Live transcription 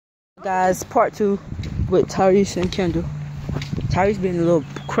Guys, part 2 with Tyrese and Kendall. Tyrese being a little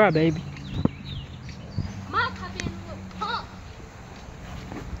crybaby. Mike being a little punk.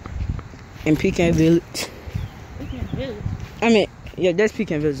 In Pecan Village. Pecan Village? I mean, yeah, that's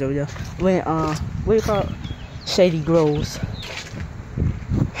Pecan Village over there. When, what do you call it? Shady Groves.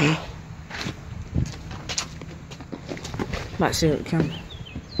 Might see it coming.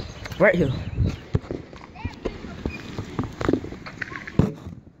 Right here.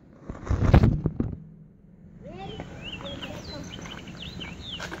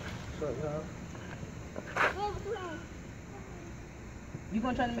 You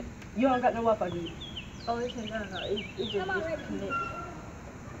gonna try to make? You don't got no Wi-Fi, do you? Oh, it's no. It just connect.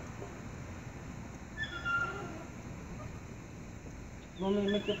 You want me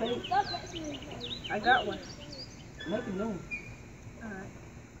to make your page? I got one. Make it new. Alright.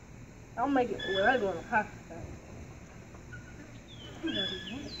 I'll make it wherever on the pocket.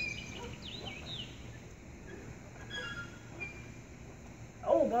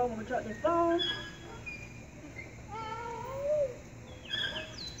 Oh, bro, I'm gonna drop this phone.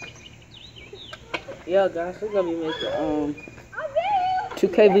 Yeah, guys, we're gonna be making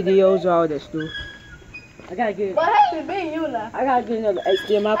 2K videos, all that stuff. I gotta get. But hey, it be you now. I gotta get another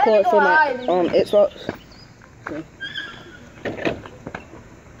HDMI cord for my Xbox. Okay.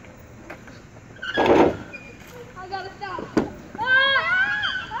 I gotta stop.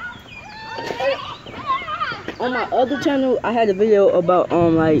 On my other channel, I had a video about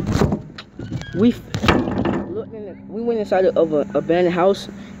like we went inside of an abandoned house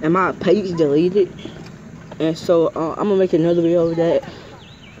and my page deleted, and so I'm gonna make another video of that.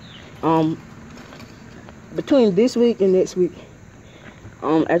 Between this week and next week,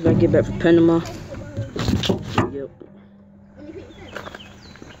 after I get back from Panama. Yep.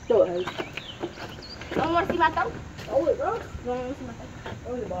 Throw it, hey. You don't want to see my thumb? Throw it, bro. You don't want to see my thumb?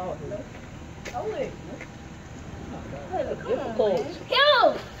 Throw the ball, you know. Throw it. Difficult.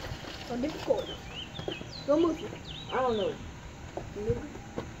 Kill! So difficult. Go move it. I don't know.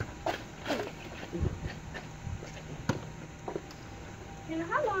 You know,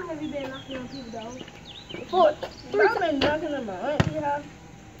 how long have you been knocking on people's doors? I've been knocking on my auntie's house.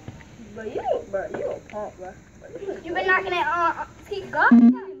 But you a punk, bro. You been knocking at people's doors? You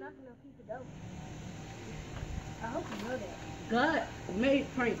been knocking on people's doors. I hope you know that. God made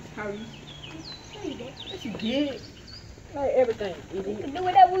pranks, Tyrese. No, you did. Yes, you did. Like everything. We can do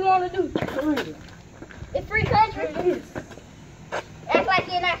whatever we want to do. It's free country. Act like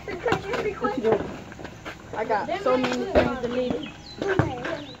you're not free country, free country. I got so many things to need.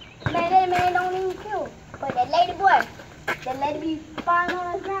 Man, that man don't even kill. But that lady boy, that lady be flying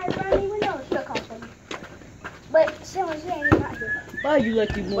on us night running even though she'll come for me. But she ain't even out there. Why you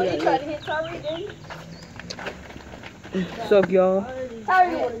let you move But that you tried to hit Tyree, didn't you? What's up, y'all?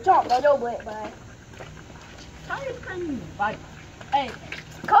 Tyree would have jumped on your butt, boy. Tyrese can't even fight. Hey,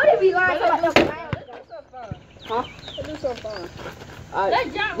 Cody be lying about them clowns. Huh? Let's do some fun. Alright. That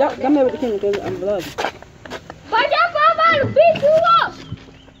jump Y'all come here with the camera because I'm vlogging. But that's why I'm about to beat you up.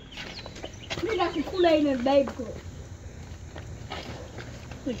 We got some Kool-Aid in the baby cook.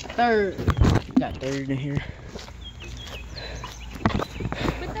 Third. Got third in here.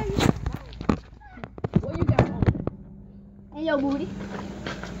 What you got on? In your booty.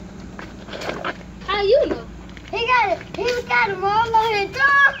 How you know? He got them all on his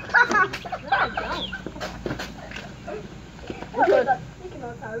tongue.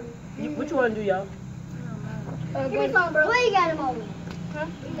 What you want to do, y'all? Give me some, bro. Where you got him on? Huh?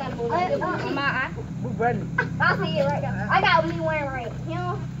 You got him on my eye. We're ready. I see it right now. I got me wearing right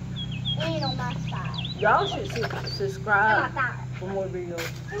here. Ain't on my side. Y'all should On subscribe my side. for more videos.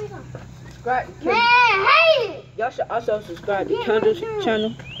 Give me some. Subscribe to Man, Kendall. hate it. Y'all should also subscribe to Kendall's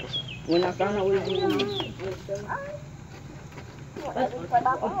channel. When I find out what he's doing.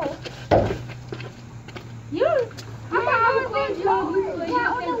 You? I thought you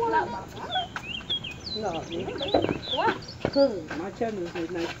No, What? because my channel is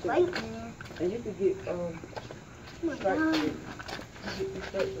nice too. And you can get stripes. You get the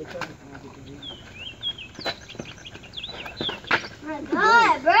stripes for channel. My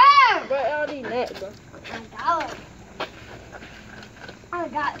God, bro. Bro, all these nuts, bro. My God. I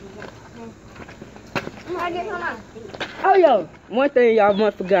got it. I get some out. Oh, yo, one thing y'all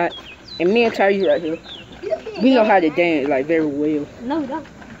might forgot, and me and Tyrese right here, we know how to dance like very well. No, we don't.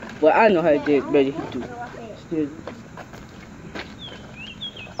 But I know how to dance better than he do. Still.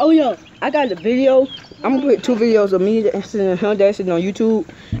 Oh, yo, I got a video. I'm gonna put 2 videos of me dancing and her dancing on YouTube,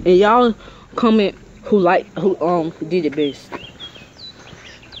 and y'all comment who did it best.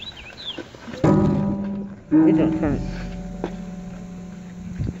 It don't count.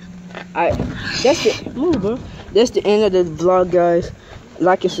 Alright, that's the move, bro. That's the end of the vlog, guys.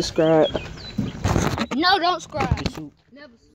 Like and subscribe. No, don't subscribe. Never.